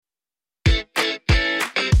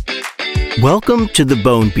Welcome to The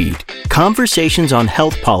Bone Beat, conversations on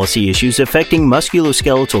health policy issues affecting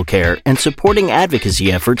musculoskeletal care and supporting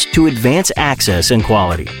advocacy efforts to advance access and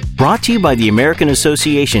quality. Brought to you by the American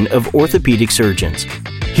Association of Orthopedic Surgeons.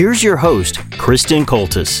 Here's your host, Kristen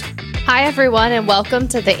Coltis. Hi, everyone, and welcome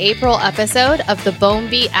to the April episode of the Bone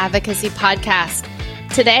Beat Advocacy Podcast.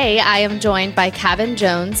 Today, I am joined by Kevin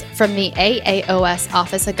Jones from the AAOS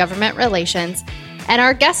Office of Government Relations. And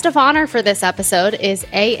our guest of honor for this episode is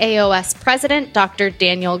AAOS President Dr.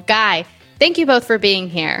 Daniel Guy. Thank you both for being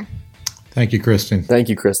here. Thank you, Kristen. Thank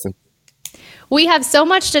you, Kristen. We have so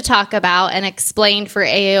much to talk about and explain for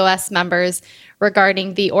AAOS members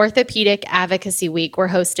regarding the Orthopedic Advocacy Week we're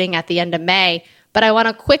hosting at the end of May, but I want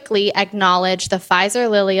to quickly acknowledge the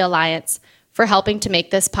Pfizer-Lilly Alliance for helping to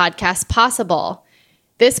make this podcast possible.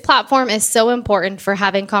 This platform is so important for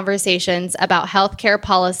having conversations about healthcare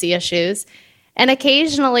policy issues. And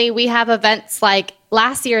occasionally we have events like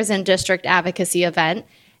last year's in-district advocacy event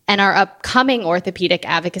and our upcoming Orthopedic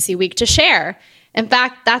Advocacy Week to share. In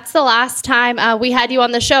fact, that's the last time we had you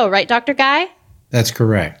on the show, right, Dr. Guy? That's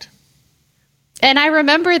correct. And I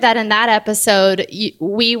remember that in that episode,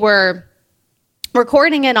 we were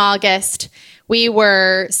recording in August. We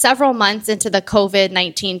were several months into the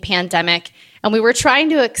COVID-19 pandemic, and we were trying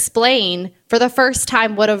to explain for the first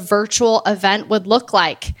time what a virtual event would look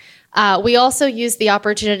like. We also used the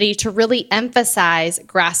opportunity to really emphasize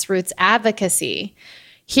grassroots advocacy.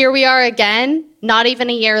 Here we are again, not even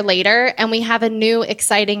a year later, and we have a new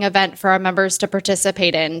exciting event for our members to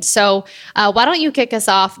participate in. So why don't you kick us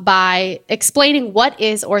off by explaining what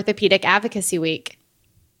is Orthopedic Advocacy Week?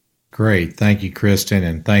 Great. Thank you, Kristen,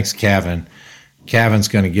 and thanks, Kevin. Kevin's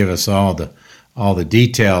going to give us all the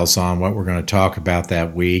details on what we're going to talk about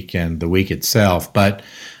that week and the week itself. But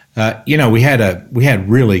we had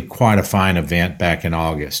really quite a fine event back in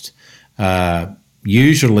August.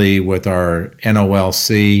 Usually with our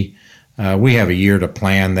NOLC, we have a year to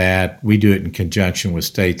plan that. We do it in conjunction with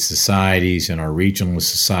state societies and our regional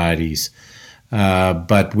societies,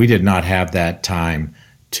 but we did not have that time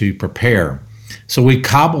to prepare. So we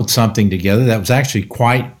cobbled something together that was actually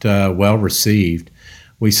quite well received.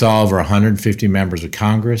 We saw over 150 members of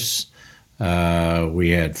Congress. We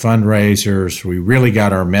had fundraisers. We really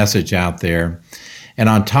got our message out there. And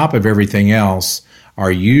on top of everything else,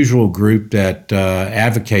 our usual group that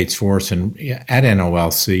advocates for us at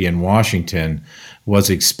NOLC in Washington was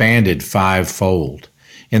expanded fivefold.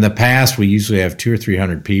 In the past, we usually have 200 or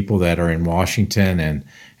 300 people that are in Washington,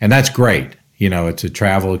 and that's great. You know, it's a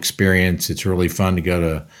travel experience. It's really fun to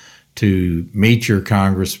go to meet your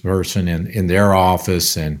congressperson in their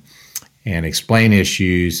office and explain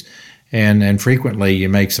issues. And frequently you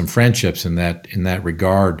make some friendships in that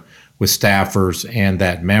regard with staffers and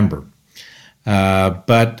that member.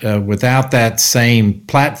 But without that same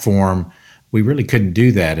platform, we really couldn't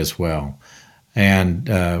do that as well. And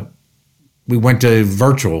we went to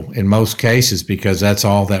virtual in most cases because that's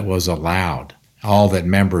all that was allowed, all that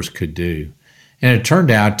members could do. And it turned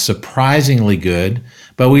out surprisingly good,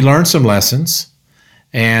 but we learned some lessons.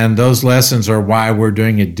 And those lessons are why we're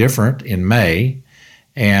doing it different in May.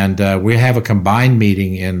 And we have a combined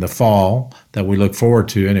meeting in the fall that we look forward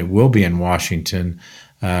to, and it will be in Washington.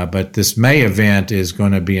 But this May event is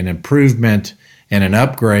going to be an improvement and an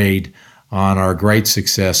upgrade on our great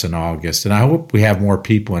success in August. And I hope we have more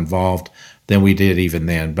people involved than we did even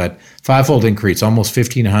then. But fivefold increase, almost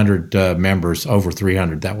 1,500 members, over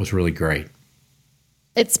 300. That was really great.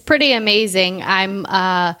 It's pretty amazing. I'm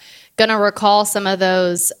going to recall some of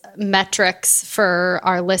those metrics for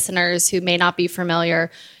our listeners who may not be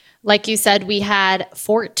familiar. Like you said, we had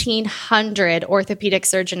 1,400 orthopedic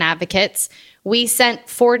surgeon advocates. We sent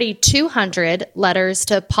 4,200 letters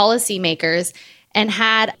to policymakers and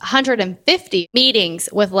had 150 meetings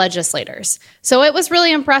with legislators. So it was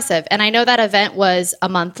really impressive. And I know that event was a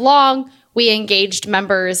month long. We engaged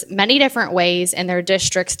members many different ways in their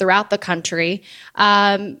districts throughout the country.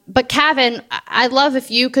 But Kevin, I'd love if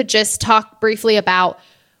you could just talk briefly about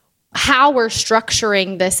how we're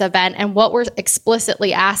structuring this event and what we're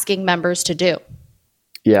explicitly asking members to do.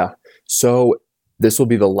 Yeah. So this will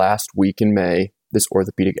be the last week in May, this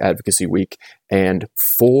Orthopedic Advocacy Week, and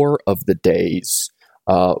 4 of the days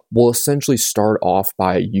will essentially start off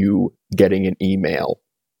by you getting an email.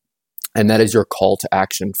 And that is your call to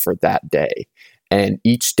action for that day. And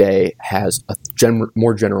each day has a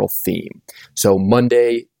more general theme. So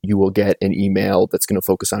Monday, you will get an email that's going to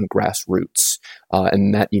focus on grassroots.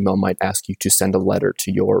 And that email might ask you to send a letter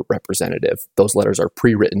to your representative. Those letters are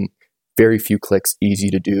pre-written, very few clicks, easy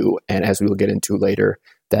to do. And as we will get into later,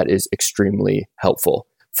 that is extremely helpful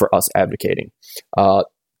for us advocating.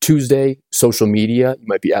 Tuesday, social media. You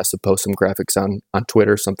might be asked to post some graphics on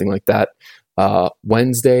Twitter, something like that.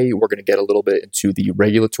 Wednesday, we're going to get a little bit into the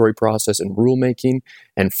regulatory process and rulemaking.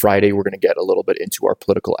 And Friday, we're going to get a little bit into our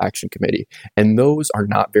political action committee. And those are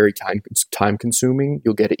not very time consuming.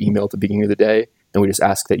 You'll get an email at the beginning of the day, and we just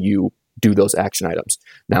ask that you do those action items.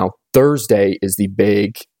 Now, Thursday is the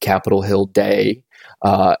big Capitol Hill day,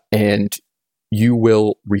 and you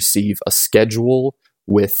will receive a schedule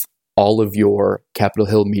with all of your Capitol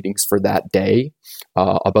Hill meetings for that day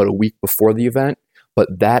about a week before the event.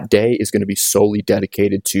 But that day is going to be solely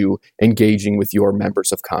dedicated to engaging with your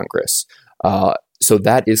members of Congress. So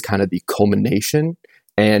that is kind of the culmination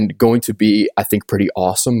and going to be, I think, pretty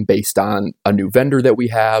awesome based on a new vendor that we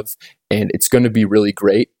have. And it's going to be really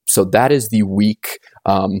great. So that is the week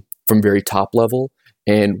from very top level.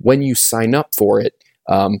 And when you sign up for it,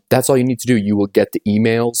 that's all you need to do. You will get the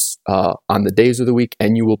emails on the days of the week,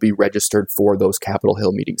 and you will be registered for those Capitol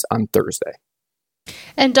Hill meetings on Thursday.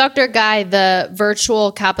 And Dr. Guy, the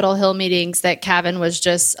virtual Capitol Hill meetings that Kevin was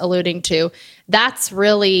just alluding to, that's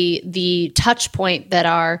really the touch point that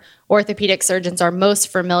our orthopedic surgeons are most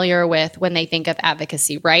familiar with when they think of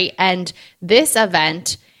advocacy, right? And this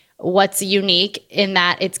event, what's unique in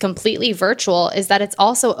that it's completely virtual is that it's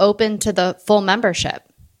also open to the full membership.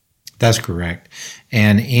 That's correct.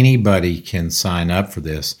 And anybody can sign up for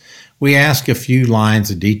this. We ask a few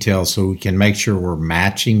lines of detail so we can make sure we're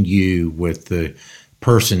matching you with the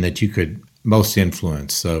person that you could most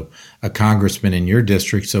influence. So a congressman in your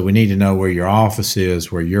district. So we need to know where your office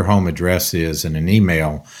is, where your home address is, and an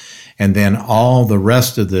email. And then all the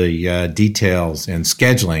rest of the details and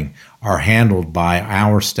scheduling are handled by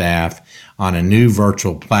our staff on a new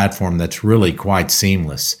virtual platform that's really quite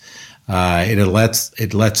seamless.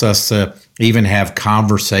 It lets us even have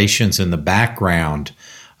conversations in the background,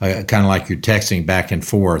 kind of like you're texting back and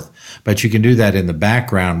forth. But you can do that in the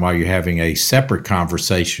background while you're having a separate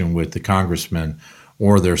conversation with the congressman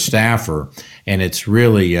or their staffer, and it's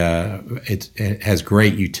really it has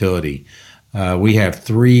great utility. We have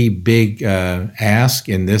three big asks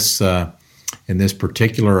in this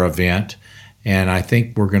particular event, and I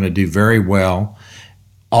think we're going to do very well.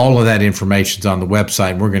 All of that information is on the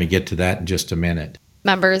website, and we're going to get to that in just a minute.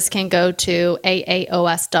 Members can go to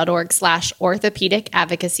aaos.org/orthopedic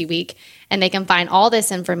advocacy week, and they can find all this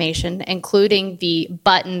information, including the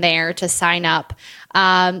button there to sign up.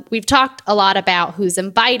 We've talked a lot about who's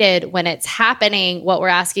invited, when it's happening, what we're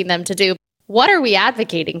asking them to do. What are we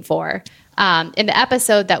advocating for? In the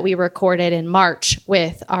episode that we recorded in March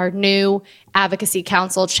with our new Advocacy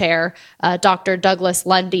Council Chair, Dr. Douglas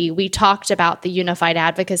Lundy, we talked about the Unified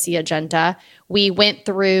Advocacy Agenda. We went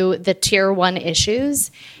through the Tier 1 issues,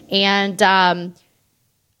 and I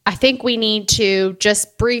think we need to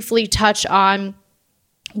just briefly touch on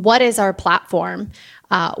what is our platform?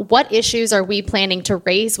 What issues are we planning to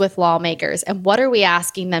raise with lawmakers, and what are we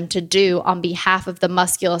asking them to do on behalf of the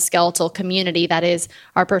musculoskeletal community that is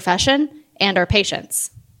our profession and our patients?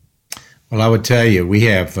 Well, I would tell you, we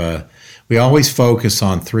always focus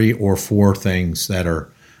on 3 or 4 things that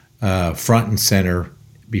are front and center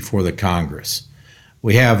before the Congress.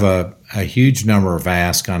 We have a huge number of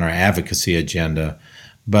asks on our advocacy agenda,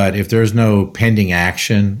 but if there's no pending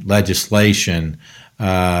action, legislation,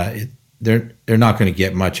 they're not going to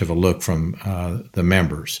get much of a look from the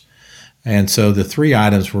members. And so the 3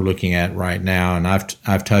 items we're looking at right now, and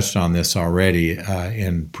I've touched on this already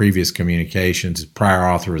in previous communications: prior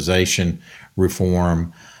authorization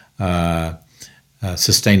reform,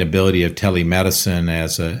 sustainability of telemedicine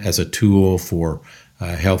as a tool for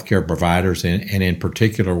healthcare providers, and in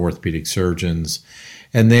particular orthopedic surgeons,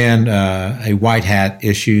 and then a white hat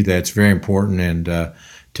issue that's very important and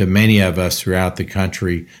to many of us throughout the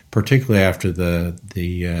country, particularly after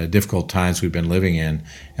the difficult times we've been living in,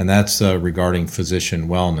 and that's regarding physician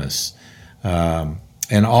wellness.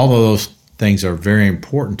 And all of those things are very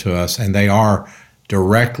important to us, and they are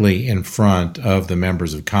directly in front of the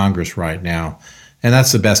members of Congress right now, and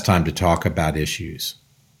that's the best time to talk about issues.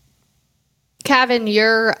 Kevin,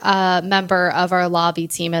 you're a member of our lobby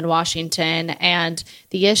team in Washington, and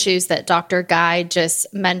the issues that Dr. Guy just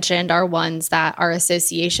mentioned are ones that our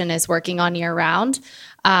association is working on year-round.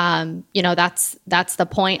 That's the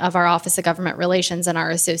point of our Office of Government Relations and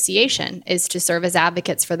our association, is to serve as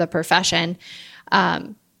advocates for the profession.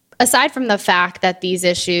 Aside from the fact that these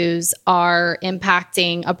issues are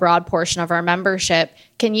impacting a broad portion of our membership,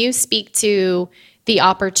 can you speak to the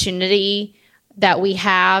opportunity that we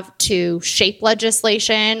have to shape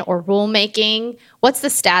legislation or rulemaking? What's the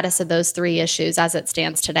status of those 3 issues as it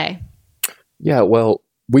stands today? Yeah, well,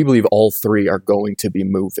 we believe all three are going to be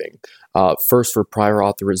moving. First, for prior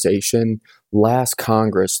authorization, last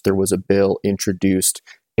Congress, there was a bill introduced,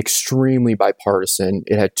 extremely bipartisan.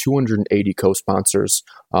 It had 280 co-sponsors,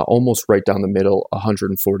 almost right down the middle,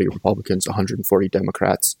 140 Republicans, 140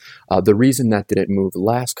 Democrats. The reason that didn't move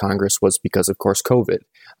last Congress was because, of course, COVID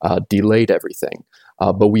delayed everything.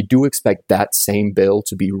 But we do expect that same bill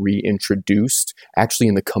to be reintroduced actually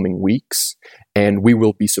in the coming weeks, and we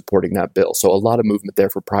will be supporting that bill. So a lot of movement there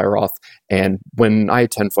for prior auth. And when I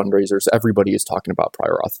attend fundraisers, everybody is talking about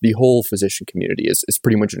prior auth. The whole physician community is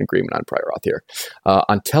pretty much in agreement on prior auth here.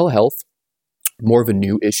 On telehealth, more of a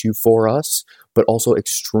new issue for us, but also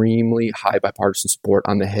extremely high bipartisan support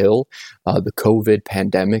on the Hill. The COVID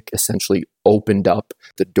pandemic essentially opened up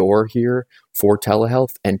the door here for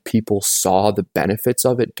telehealth, and people saw the benefits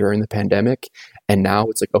of it during the pandemic. And now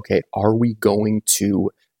it's like, okay, are we going to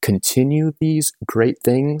continue these great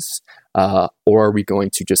things, or are we going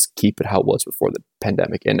to just keep it how it was before the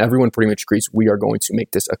pandemic? And everyone pretty much agrees we are going to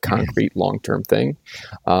make this a concrete long-term thing.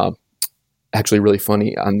 Actually, really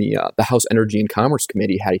funny, on the House Energy and Commerce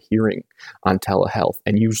Committee had a hearing on telehealth,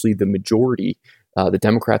 and usually the majority, the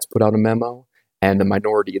Democrats, put out a memo, and the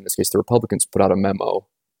minority, in this case the Republicans, put out a memo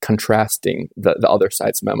contrasting the other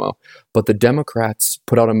side's memo. But the Democrats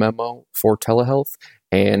put out a memo for telehealth,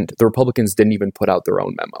 and the Republicans didn't even put out their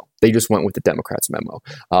own memo. They just went with the Democrats' memo.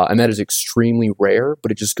 And that is extremely rare,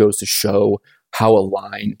 but it just goes to show how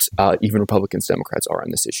aligned even Republicans, Democrats are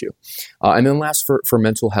on this issue. And then last, for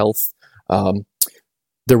mental health,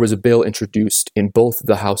 there was a bill introduced in both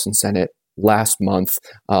the House and Senate last month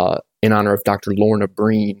in honor of Dr. Lorna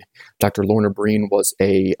Breen. Dr. Lorna Breen was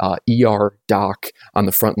a ER doc on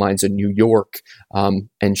the front lines in New York,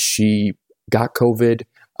 and she got COVID.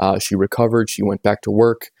 She recovered. She went back to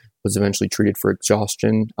work, was eventually treated for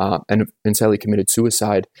exhaustion, and sadly committed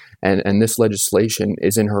suicide. And this legislation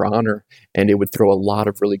is in her honor, and it would throw a lot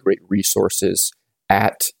of really great resources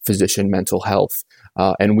at physician mental health.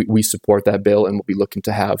 And we support that bill, and we'll be looking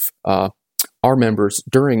to have our members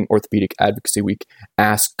during Orthopedic Advocacy Week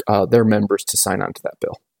ask their members to sign on to that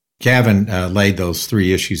bill. Kevin laid those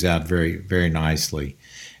three issues out very, very nicely.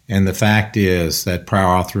 And the fact is that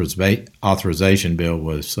prior authorization bill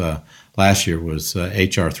was last year was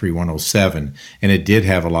H.R. 3107, and it did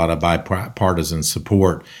have a lot of bipartisan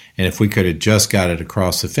support. And if we could have just got it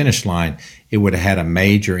across the finish line, it would have had a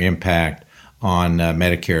major impact on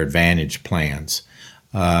Medicare Advantage plans.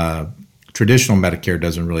 Traditional Medicare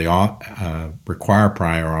doesn't really require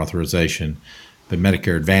prior authorization, but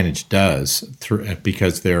Medicare Advantage does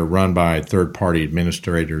because they're run by third-party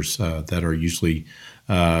administrators that are usually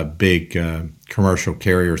big commercial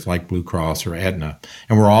carriers like Blue Cross or Aetna,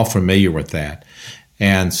 and we're all familiar with that.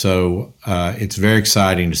 And so it's very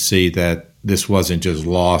exciting to see that this wasn't just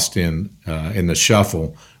lost in the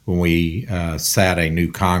shuffle when we sat a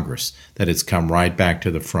new Congress, that it's come right back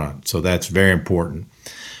to the front. So that's very important.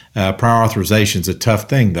 Prior authorization is a tough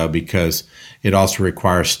thing, though, because it also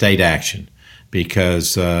requires state action,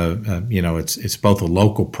 because it's both a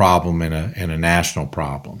local problem and a national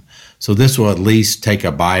problem. So this will at least take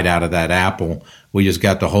a bite out of that apple. We just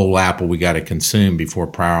got the whole apple we got to consume before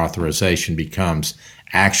prior authorization becomes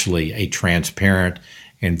actually a transparent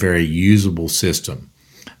and very usable system.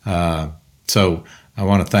 So I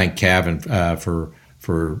want to thank Kevin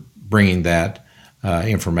for bringing that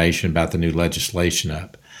information about the new legislation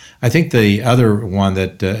up. I think the other one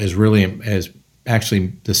that is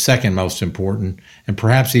actually the second most important, and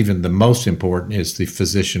perhaps even the most important, is the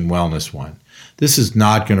physician wellness one. This is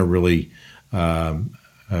not going to really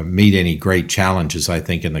meet any great challenges, I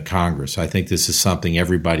think, in the Congress. I think this is something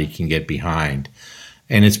everybody can get behind.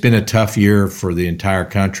 And it's been a tough year for the entire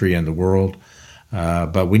country and the world,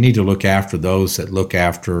 but we need to look after those that look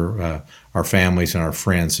after our families and our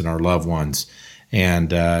friends and our loved ones. And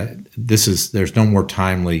there's no more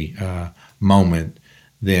timely moment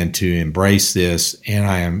than to embrace this, and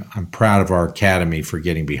I'm proud of our academy for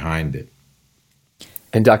getting behind it.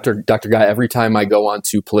 And Dr. Guy, every time I go on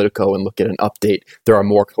to Politico and look at an update, there are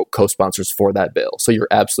more co-sponsors for that bill. So you're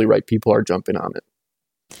absolutely right. People are jumping on it.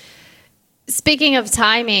 Speaking of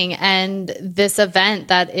timing and this event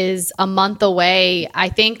that is a month away, I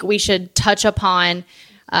think we should touch upon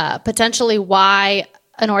potentially why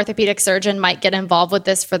an orthopedic surgeon might get involved with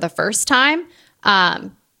this for the first time.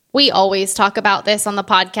 We always talk about this on the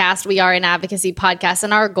podcast. We are an advocacy podcast,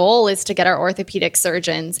 and our goal is to get our orthopedic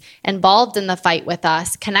surgeons involved in the fight with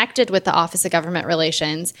us, connected with the Office of Government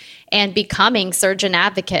Relations, and becoming surgeon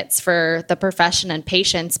advocates for the profession and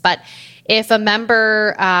patients. But if a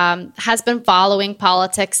member has been following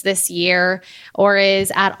politics this year or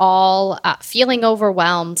is at all feeling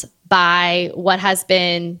overwhelmed by what has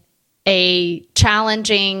been a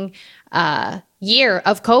challenging year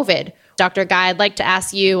of COVID, Dr. Guy, I'd like to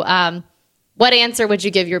ask you, what answer would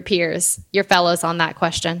you give your peers, your fellows on that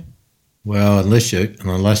question? Well, unless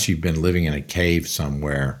you've been living in a cave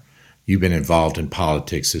somewhere, you've been involved in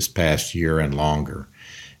politics this past year and longer.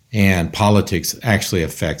 And politics actually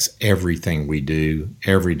affects everything we do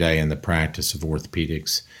every day in the practice of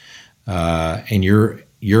orthopedics. And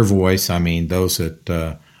your voice, I mean, those that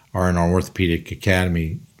are in our Orthopedic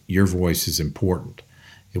Academy, your voice is important.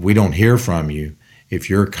 If we don't hear from you, if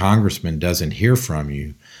your congressman doesn't hear from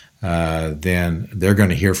you, then they're going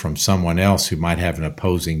to hear from someone else who might have an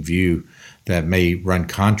opposing view that may run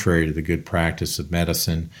contrary to the good practice of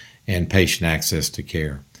medicine and patient access to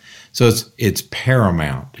care. So it's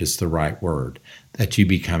paramount is the right word, that you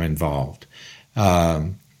become involved.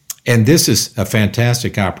 And this is a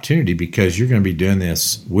fantastic opportunity because you're going to be doing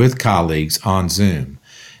this with colleagues on Zoom.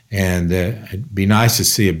 And it'd be nice to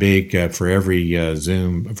see a big, for every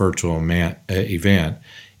Zoom virtual event,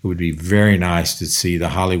 it would be very nice to see the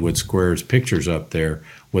Hollywood Squares pictures up there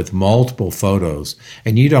with multiple photos.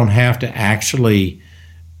 And you don't have to actually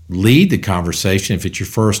lead the conversation. If it's your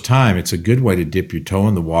first time, it's a good way to dip your toe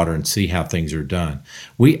in the water and see how things are done.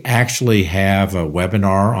 We actually have a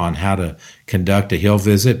webinar on how to conduct a Hill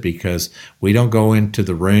visit because we don't go into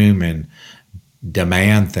the room and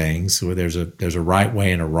demand things. So there's a right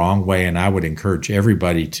way and a wrong way, and I would encourage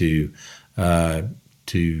everybody to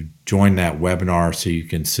join that webinar so you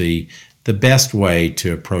can see the best way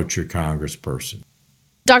to approach your congressperson.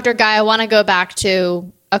 Dr. Guy, I want to go back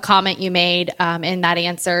to a comment you made in that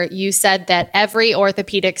answer. You said that every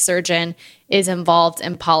orthopedic surgeon is involved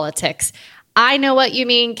in politics. I know what you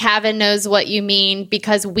mean. Kevin knows what you mean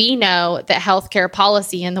because we know that healthcare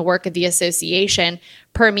policy and the work of the association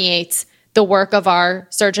permeates the work of our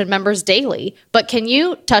surgeon members daily. But can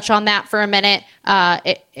you touch on that for a minute?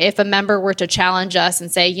 If a member were to challenge us and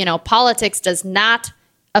say, politics does not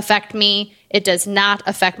affect me, it does not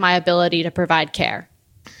affect my ability to provide care.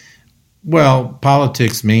 Well,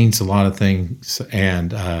 politics means a lot of things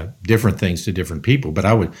and different things to different people. But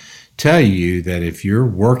I would tell you that if you're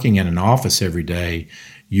working in an office every day,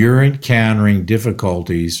 you're encountering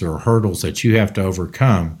difficulties or hurdles that you have to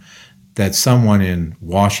overcome that someone in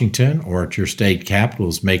Washington or at your state capital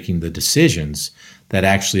is making the decisions that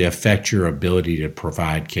actually affect your ability to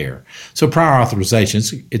provide care. So prior authorization,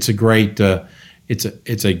 it's a great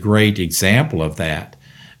example of that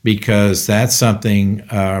because that's something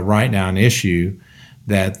right now an issue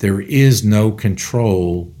that there is no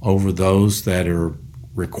control over those that are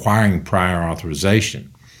requiring prior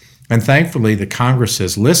authorization. And thankfully, the Congress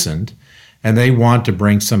has listened and they want to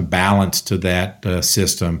bring some balance to that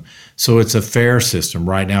system. So it's a fair system.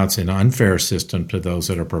 Right now, it's an unfair system to those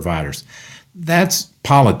that are providers. That's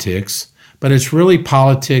politics, but it's really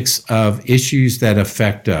politics of issues that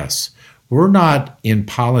affect us. We're not in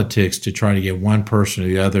politics to try to get one person or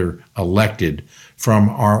the other elected from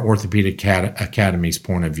our Orthopedic Academy's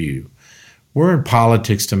point of view. We're in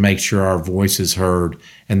politics to make sure our voice is heard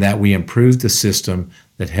and that we improve the system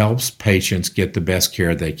that helps patients get the best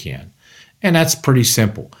care they can. And that's pretty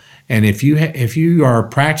simple. And if you are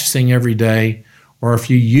practicing every day, or if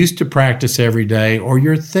you used to practice every day, or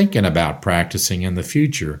you're thinking about practicing in the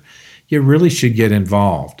future, you really should get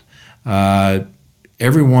involved.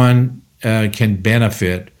 Everyone can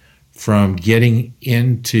benefit from getting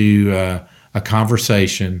into a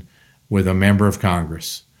conversation with a member of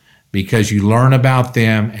Congress because you learn about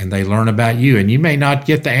them and they learn about you. And you may not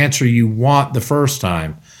get the answer you want the first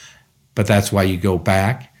time, but that's why you go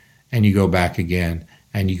back. And you go back again,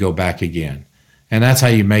 and you go back again. And that's how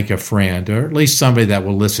you make a friend, or at least somebody that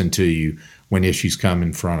will listen to you when issues come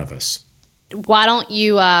in front of us. Why don't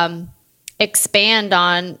you expand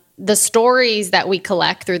on the stories that we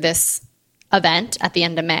collect through this event at the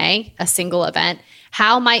end of May, a single event?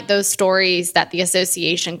 How might those stories that the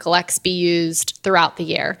association collects be used throughout the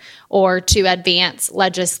year or to advance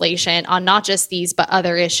legislation on not just these, but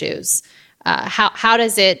other issues? How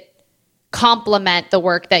does it complement the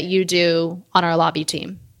work that you do on our lobby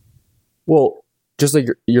team? Well, just like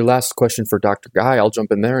your last question for Dr. Guy, I'll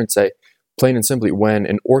jump in there and say, plain and simply, when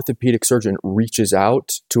an orthopedic surgeon reaches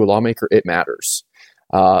out to a lawmaker, it matters.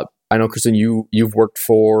 I know, Kristen, you've worked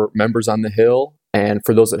for members on the Hill And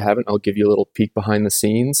for those that haven't, I'll give you a little peek behind the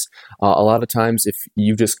scenes. A lot of times, if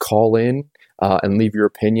you just call in and leave your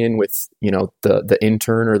opinion with, the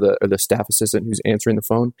intern or the staff assistant who's answering the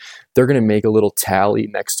phone, they're going to make a little tally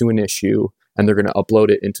next to an issue, and they're going to upload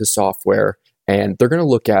it into software, and they're going to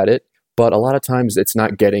look at it. But a lot of times, it's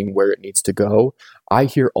not getting where it needs to go. I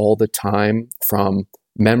hear all the time from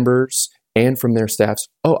members and from their staffs,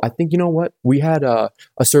 "Oh, I think, you know what? We had a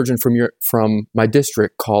surgeon from my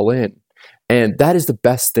district call in." And that is the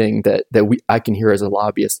best thing that I can hear as a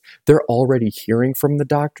lobbyist. They're already hearing from the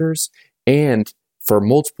doctors, and for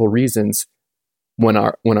multiple reasons, when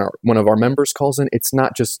one of our members calls in, it's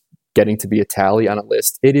not just getting to be a tally on a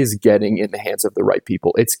list. It is getting in the hands of the right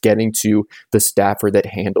people. It's getting to the staffer that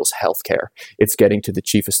handles healthcare. It's getting to the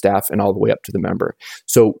chief of staff and all the way up to the member.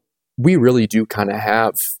 So we really do kind of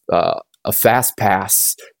have a fast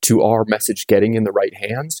pass to our message getting in the right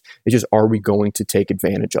hands. It's just, are we going to take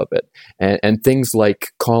advantage of it? And things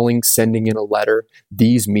like calling, sending in a letter,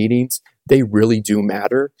 these meetings, they really do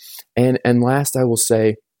matter. And last, I will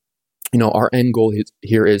say, our end goal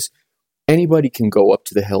here is anybody can go up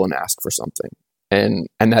to the Hill and ask for something. And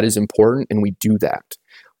that is important, and we do that.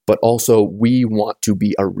 But also, we want to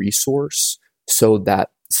be a resource so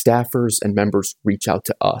that staffers and members reach out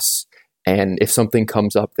to us. And if something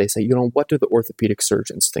comes up, they say, what do the orthopedic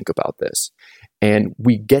surgeons think about this? And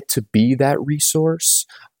we get to be that resource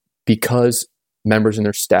because members and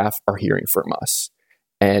their staff are hearing from us.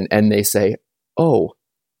 And they say, "Oh,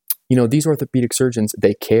 these orthopedic surgeons,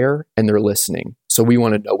 they care and they're listening. So we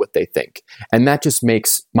want to know what they think." And that just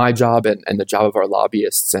makes my job and the job of our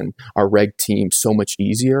lobbyists and our reg team so much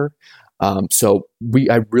easier. So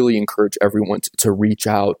I really encourage everyone to reach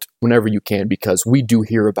out whenever you can, because we do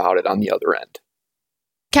hear about it on the other end.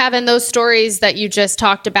 Kevin, those stories that you just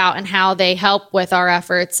talked about and how they help with our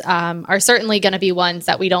efforts are certainly going to be ones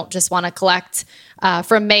that we don't just want to collect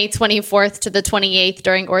from May 24th to the 28th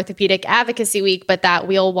during Orthopedic Advocacy Week, but that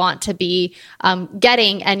we'll want to be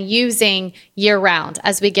getting and using year round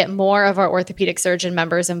as we get more of our orthopedic surgeon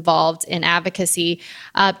members involved in advocacy.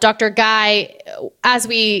 Dr. Guy, as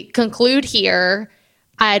we conclude here,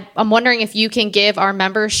 I'm wondering if you can give our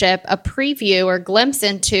membership a preview or glimpse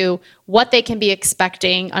into what they can be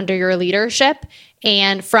expecting under your leadership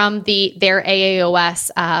and from their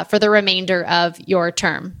AAOS for the remainder of your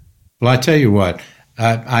term. Well, I tell you what,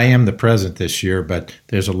 I am the president this year, but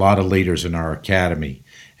there's a lot of leaders in our academy,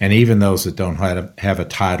 and even those that don't have a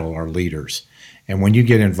title are leaders. And when you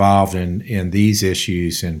get involved in these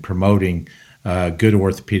issues and promoting good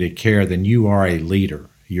orthopedic care, then you are a leader.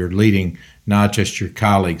 You're leading not just your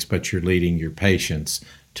colleagues, but you're leading your patients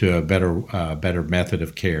to a better method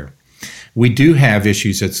of care. We do have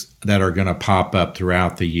issues that are going to pop up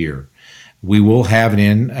throughout the year. We will have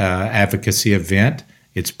an advocacy event.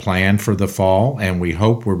 It's planned for the fall, and we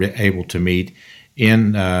hope we're able to meet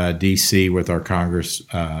in D.C. with our Congress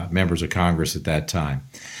members of Congress at that time.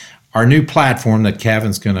 Our new platform that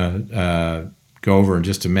Kevin's going to go over in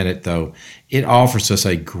just a minute, though, it offers us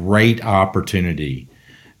a great opportunity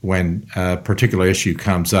when a particular issue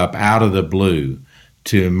comes up out of the blue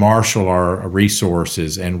to marshal our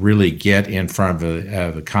resources and really get in front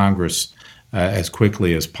of the Congress as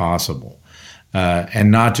quickly as possible, and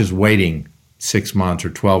not just waiting 6 months or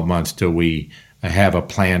 12 months till we have a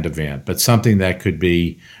planned event, but something that could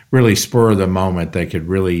be really spur of the moment, that could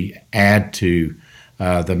really add to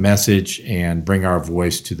the message and bring our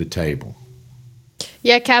voice to the table.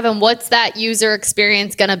 Yeah, Kevin, what's that user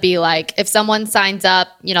experience going to be like? If someone signs up,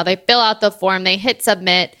 they fill out the form, they hit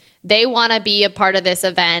submit, they want to be a part of this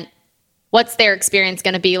event. What's their experience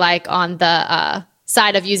going to be like on the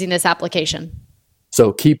side of using this application?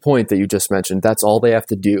 So key point that you just mentioned, that's all they have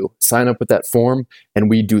to do. Sign up with that form and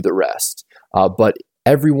we do the rest. But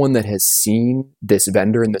everyone that has seen this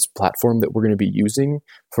vendor and this platform that we're going to be using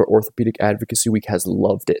for Orthopedic Advocacy Week has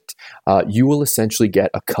loved it. You will essentially get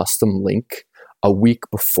a custom link a week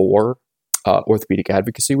before Orthopedic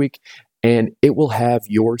Advocacy Week, and it will have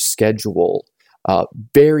your schedule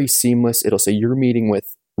very seamless. It'll say you're meeting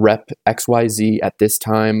with Rep XYZ at this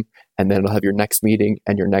time, and then it'll have your next meeting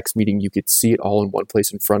and your next meeting. You could see it all in one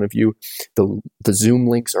place in front of you. The Zoom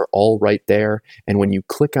links are all right there, and when you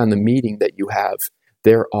click on the meeting that you have,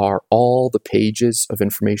 there are all the pages of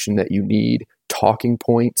information that you need, talking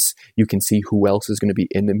points. You can see who else is going to be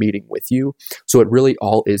in the meeting with you. So it really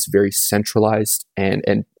all is very centralized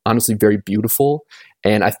and honestly very beautiful.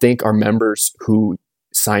 And I think our members who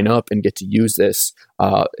sign up and get to use this,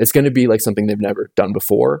 it's going to be like something they've never done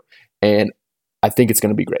before. And I think it's going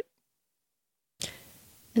to be great.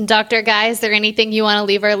 And Dr. Guy, is there anything you want to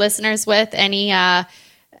leave our listeners with? Any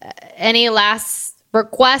last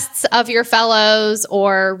requests of your fellows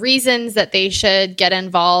or reasons that they should get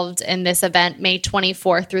involved in this event, May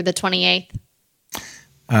 24th through the 28th?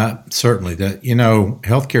 Certainly.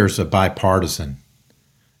 Healthcare is a bipartisan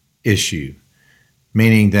issue,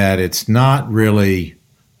 meaning that it's not really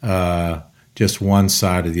just one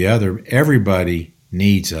side or the other. Everybody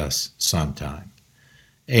needs us sometime.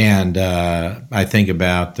 And I think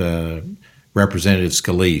about Representative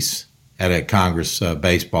Scalise at a Congress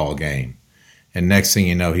baseball game. And next thing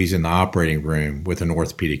you know, he's in the operating room with an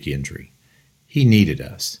orthopedic injury. He needed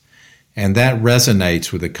us. And that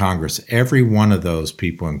resonates with the Congress. Every one of those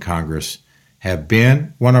people in Congress have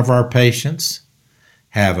been one of our patients,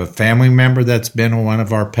 have a family member that's been one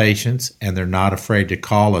of our patients, and they're not afraid to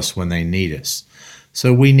call us when they need us.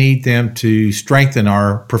 So we need them to strengthen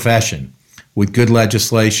our profession with good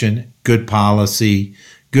legislation, good policy,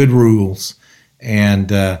 good rules.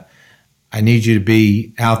 And I need you to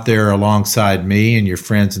be out there alongside me and your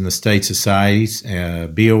friends in the state societies,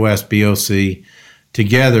 BOS, BOC.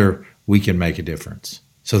 Together, we can make a difference.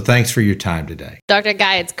 So thanks for your time today. Dr.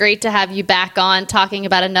 Guy, it's great to have you back on talking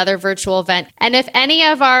about another virtual event. And if any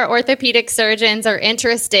of our orthopedic surgeons are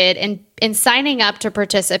interested in signing up to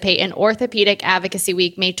participate in Orthopedic Advocacy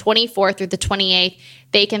Week, May 24th through the 28th,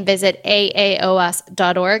 they can visit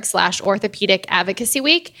aaos.org/Orthopedic Advocacy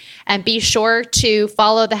Week and be sure to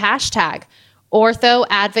follow the hashtag Ortho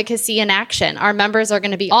Advocacy in Action. Our members are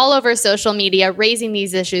going to be all over social media raising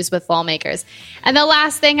these issues with lawmakers. And the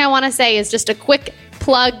last thing I want to say is just a quick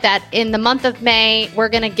plug that in the month of May, we're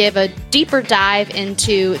going to give a deeper dive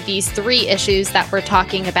into these 3 issues that we're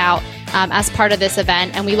talking about as part of this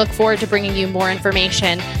event. And we look forward to bringing you more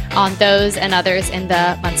information on those and others in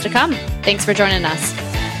the months to come. Thanks for joining us.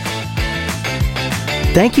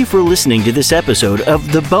 Thank you for listening to this episode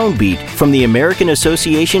of The Bone Beat from the American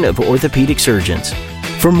Association of Orthopedic Surgeons.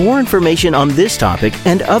 For more information on this topic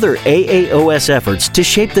and other AAOS efforts to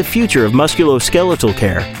shape the future of musculoskeletal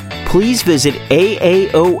care, please visit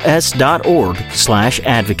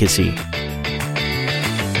aaos.org/advocacy.